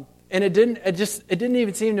 and it didn't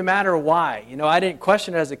even seem to matter why. You know, I didn't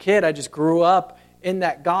question it as a kid. I just grew up in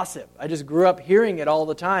that gossip. I just grew up hearing it all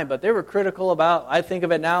the time. But they were critical about, I think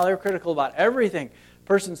of it now, they were critical about everything.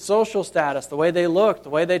 Person's social status, the way they looked, the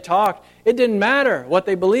way they talked. It didn't matter what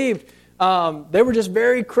they believed. They were just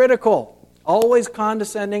very critical, always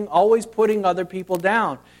condescending, always putting other people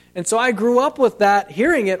down. And so I grew up with that,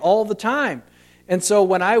 hearing it all the time. And so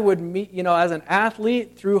when I would meet, you know, as an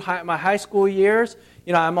athlete through my high school years,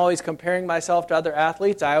 you know, I'm always comparing myself to other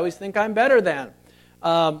athletes. I always think I'm better than.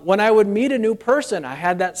 When I would meet a new person, I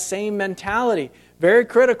had that same mentality, very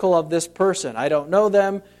critical of this person. I don't know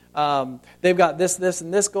them. They've got this,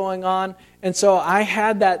 and this going on. And so I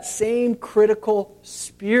had that same critical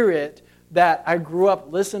spirit that I grew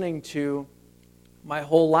up listening to my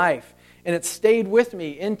whole life. And it stayed with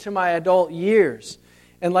me into my adult years.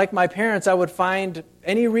 And like my parents, I would find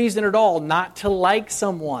any reason at all not to like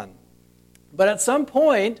someone. But at some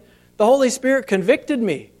point, the Holy Spirit convicted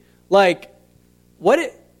me. Like,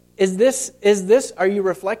 is this? Are you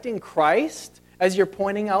reflecting Christ as you're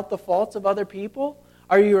pointing out the faults of other people?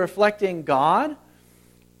 Are you reflecting God?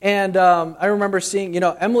 And I remember seeing, you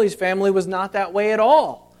know, Emily's family was not that way at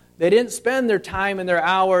all. They didn't spend their time and their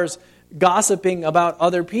hours gossiping about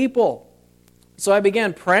other people. So I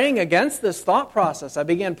began praying against this thought process. I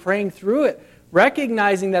began praying through it,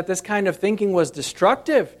 recognizing that this kind of thinking was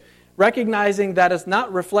destructive, recognizing that it's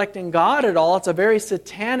not reflecting God at all. It's a very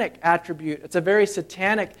satanic attribute. It's a very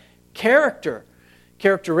satanic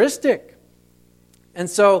characteristic. And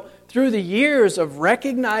so through the years of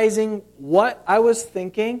recognizing what I was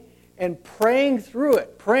thinking and praying through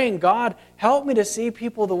it, praying, God, help me to see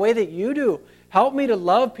people the way that you do. Help me to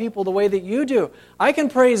love people the way that you do. I can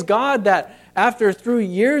praise God that through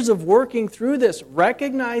years of working through this,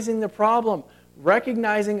 recognizing the problem,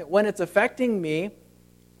 recognizing it when it's affecting me,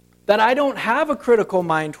 that I don't have a critical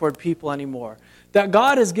mind toward people anymore. That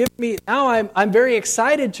God has given me, now I'm very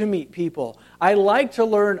excited to meet people. I like to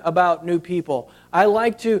learn about new people. I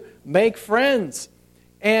like to make friends.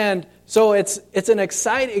 And so it's an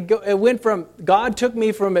exciting, it went from, God took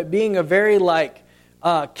me from it being a very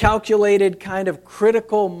calculated kind of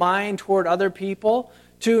critical mind toward other people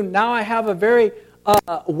to now I have a very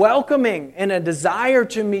welcoming and a desire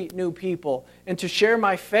to meet new people and to share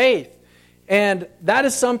my faith. And that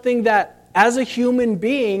is something that as a human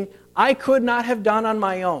being, I could not have done on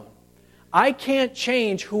my own. I can't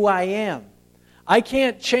change who I am. I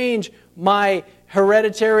can't change my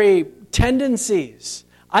hereditary tendencies.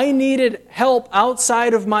 I needed help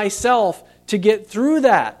outside of myself to get through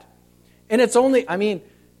that. And it's only,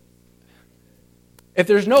 if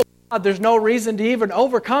there's no God, there's no reason to even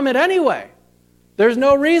overcome it anyway. There's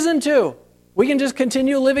no reason to. We can just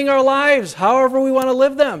continue living our lives however we want to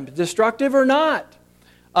live them, destructive or not.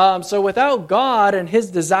 So without God and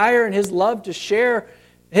His desire and His love to share,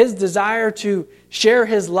 His desire to share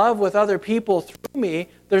His love with other people through me,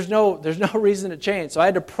 there's no reason to change. So I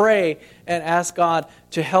had to pray and ask God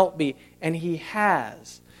to help me, and He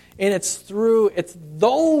has. And it's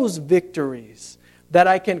those victories that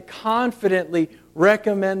I can confidently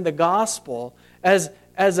recommend the gospel as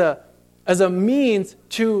a means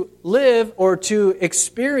to live or to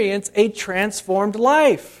experience a transformed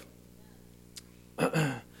life.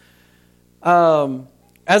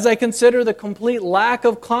 As I consider the complete lack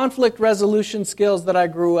of conflict resolution skills that I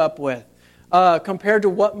grew up with, compared to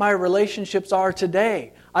what my relationships are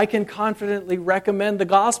today, I can confidently recommend the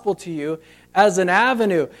gospel to you as an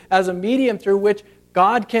avenue, as a medium through which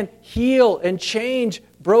God can heal and change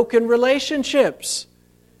broken relationships.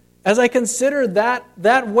 As I consider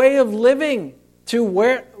that way of living to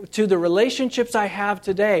the relationships I have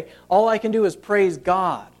today, all I can do is praise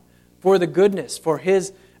God for the goodness, for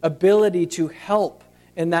His ability to help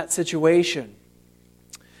in that situation.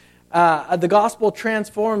 The gospel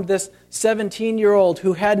transformed this 17-year-old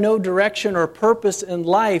who had no direction or purpose in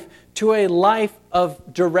life to a life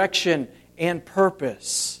of direction and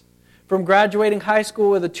purpose. From graduating high school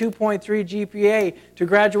with a 2.3 GPA to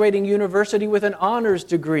graduating university with an honors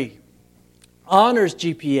degree, honors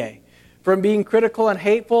GPA. From being critical and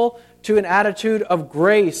hateful to an attitude of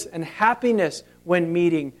grace and happiness when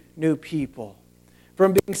meeting new people.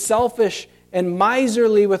 From being selfish and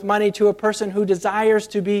miserly with money to a person who desires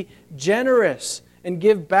to be generous and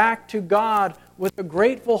give back to God with a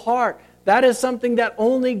grateful heart. That is something that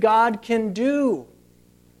only God can do.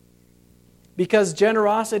 Because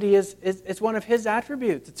generosity it's one of His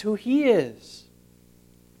attributes. It's who He is.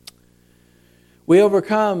 We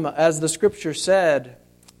overcome, as the Scripture said,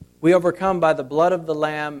 we overcome by the blood of the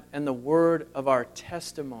Lamb and the word of our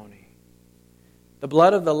testimony. The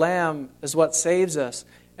blood of the Lamb is what saves us,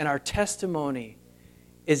 and our testimony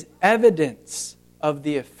is evidence of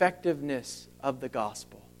the effectiveness of the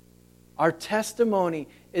gospel. Our testimony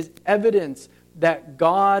is evidence that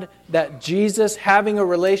God, that Jesus, having a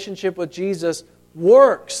relationship with Jesus,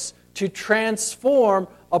 works to transform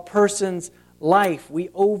a person's life. We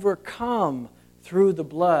overcome through the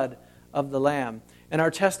blood of the Lamb. And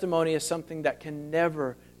our testimony is something that can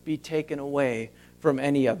never be taken away from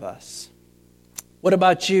any of us. What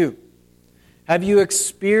about you? Have you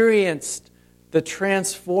experienced the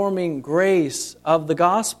transforming grace of the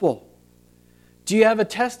gospel? Do you have a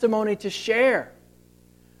testimony to share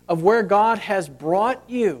of where God has brought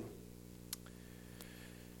you?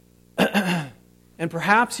 And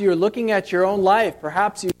perhaps you're looking at your own life.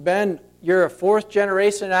 Perhaps you're a fourth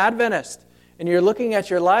generation Adventist, and you're looking at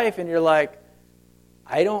your life and you're like,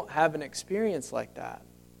 I don't have an experience like that.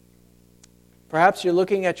 Perhaps you're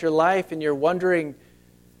looking at your life and you're wondering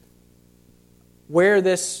where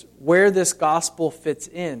this gospel fits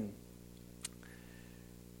in.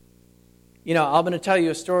 I'm going to tell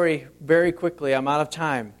you a story very quickly. I'm out of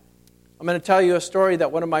time. I'm going to tell you a story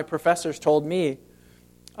that one of my professors told me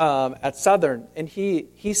at Southern. And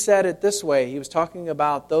he said it this way. He was talking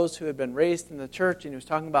about those who had been raised in the church, and he was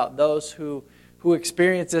talking about those who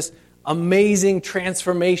experienced this amazing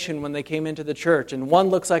transformation when they came into the church. And one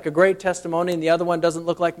looks like a great testimony, and the other one doesn't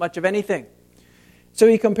look like much of anything. So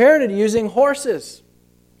he compared it using horses.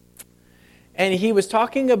 And he was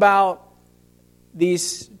talking about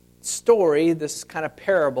this kind of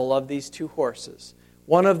parable of these two horses.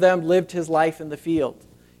 One of them lived his life in the field.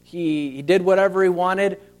 He did whatever he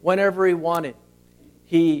wanted, whenever he wanted.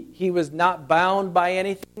 He was not bound by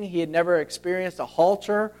anything. He had never experienced a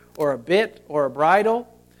halter or a bit or a bridle.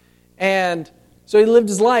 And so he lived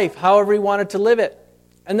his life however he wanted to live it.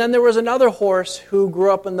 And then there was another horse who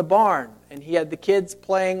grew up in the barn. And he had the kids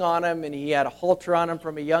playing on him, and he had a halter on him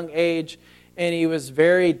from a young age. And he was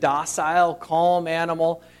very docile, calm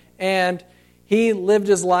animal. And he lived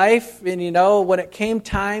his life, and when it came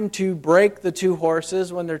time to break the two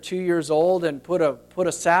horses when they're 2 years old and put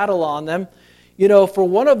a saddle on them, for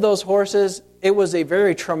one of those horses, it was a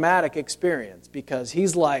very traumatic experience because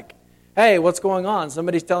he's like, hey, what's going on?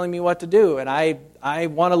 Somebody's telling me what to do, and I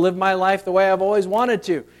want to live my life the way I've always wanted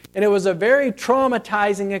to. And it was a very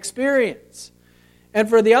traumatizing experience. And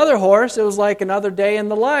for the other horse, it was like another day in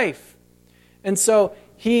the life. And so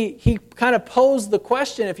he kind of posed the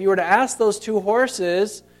question, if you were to ask those two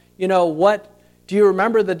horses, what do you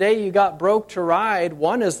remember the day you got broke to ride?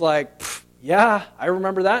 One is like, yeah, I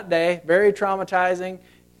remember that day. Very traumatizing,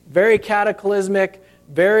 very cataclysmic,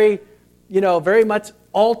 very much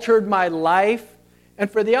altered my life.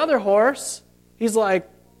 And for the other horse, he's like,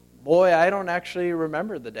 boy, I don't actually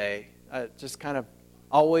remember the day. It's just kind of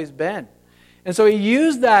always been. And so he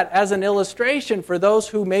used that as an illustration for those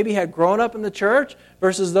who maybe had grown up in the church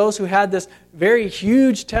versus those who had this very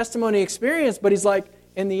huge testimony experience. But he's like,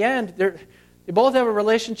 in the end, they both have a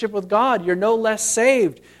relationship with God. You're no less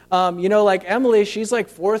saved. Like Emily, she's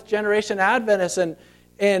like 4th generation Adventist,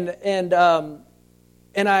 and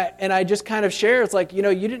I just kind of share, it's like, you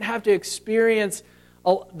didn't have to experience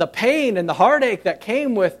the pain and the heartache that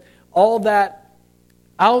came with all that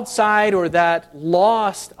outside or that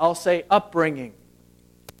lost, I'll say, upbringing,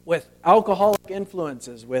 with alcoholic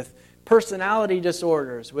influences, with personality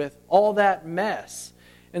disorders, with all that mess.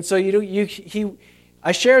 And so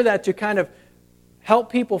I share that to kind of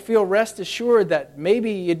help people feel rest assured that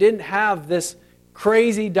maybe you didn't have this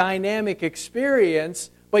crazy dynamic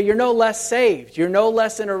experience, but you're no less saved. You're no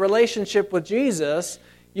less in a relationship with Jesus.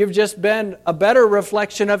 You've just been a better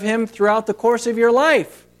reflection of Him throughout the course of your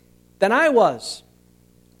life than I was.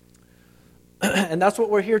 And that's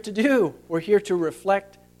what we're here to do. We're here to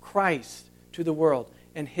reflect Christ to the world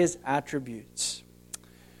and His attributes.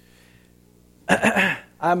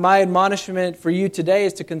 My admonishment for you today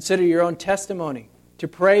is to consider your own testimony, to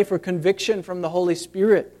pray for conviction from the Holy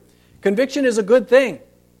Spirit. Conviction is a good thing.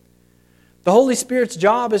 The Holy Spirit's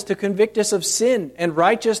job is to convict us of sin and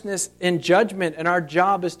righteousness and judgment, and our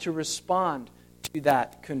job is to respond to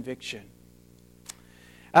that conviction.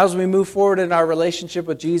 As we move forward in our relationship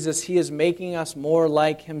with Jesus, He is making us more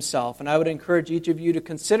like Himself. And I would encourage each of you to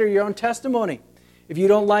consider your own testimony. If you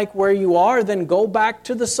don't like where you are, then go back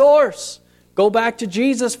to the source. Go back to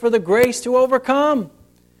Jesus for the grace to overcome.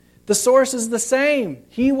 The source is the same.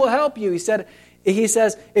 He will help you. He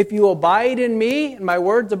says, if you abide in me and my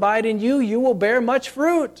words abide in you, you will bear much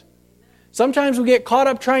fruit. Sometimes we get caught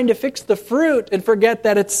up trying to fix the fruit and forget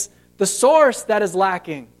that it's the source that is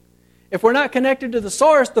lacking. If we're not connected to the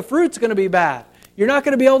source, the fruit's going to be bad. You're not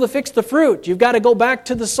going to be able to fix the fruit. You've got to go back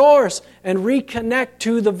to the source and reconnect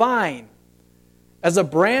to the vine. As a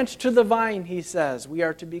branch to the vine, He says, we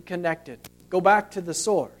are to be connected. Go back to the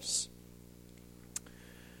source.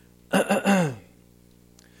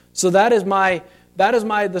 So that is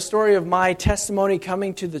the story of my testimony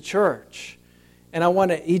coming to the church. And I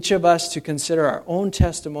want each of us to consider our own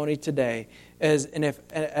testimony today. As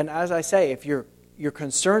I say, if you're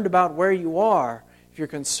concerned about where you are, if you're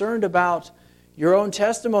concerned about your own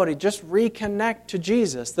testimony, just reconnect to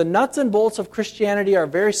Jesus. The nuts and bolts of Christianity are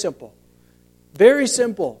very simple. Very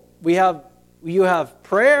simple. You have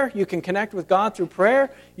prayer. You can connect with God through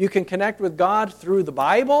prayer. You can connect with God through the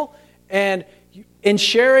Bible. And in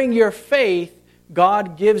sharing your faith,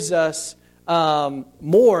 God gives us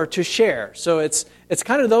more to share. So it's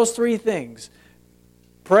kind of those three things.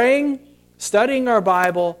 Praying, studying our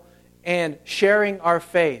Bible, and sharing our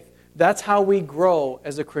faith. That's how we grow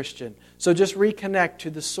as a Christian. So just reconnect to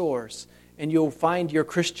the source, and you'll find your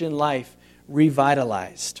Christian life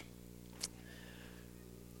revitalized.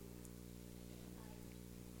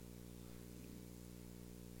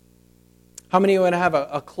 How many want to have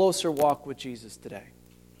a closer walk with Jesus today?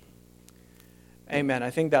 Amen. I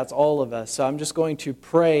think that's all of us. So I'm just going to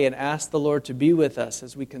pray and ask the Lord to be with us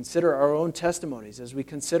as we consider our own testimonies, as we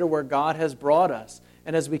consider where God has brought us,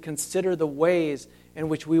 and as we consider the ways in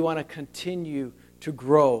which we want to continue to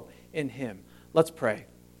grow in Him. Let's pray.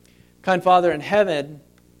 Kind Father in heaven,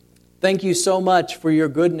 thank you so much for your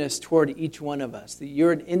goodness toward each one of us, that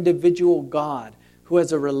you're an individual God who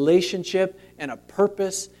has a relationship and a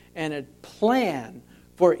purpose and a plan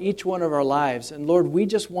for each one of our lives. And Lord, we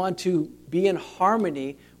just want to be in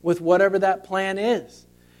harmony with whatever that plan is.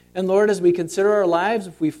 And Lord, as we consider our lives,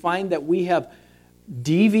 if we find that we have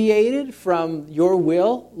deviated from your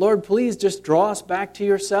will, Lord, please just draw us back to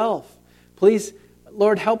yourself. Please,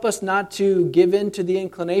 Lord, help us not to give in to the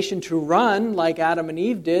inclination to run like Adam and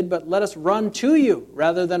Eve did, but let us run to you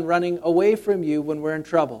rather than running away from you when we're in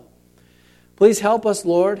trouble. Please help us,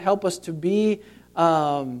 Lord. Help us to be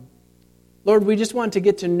Lord, we just want to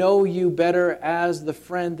get to know you better as the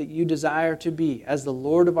friend that you desire to be, as the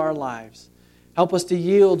Lord of our lives. Help us to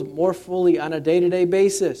yield more fully on a day-to-day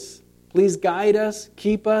basis. Please guide us,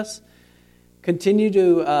 keep us, continue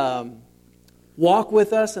to walk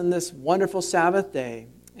with us on this wonderful Sabbath day.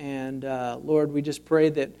 And Lord, we just pray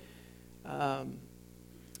that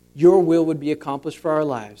your will would be accomplished for our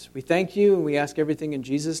lives. We thank you and we ask everything in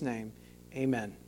Jesus' name. Amen.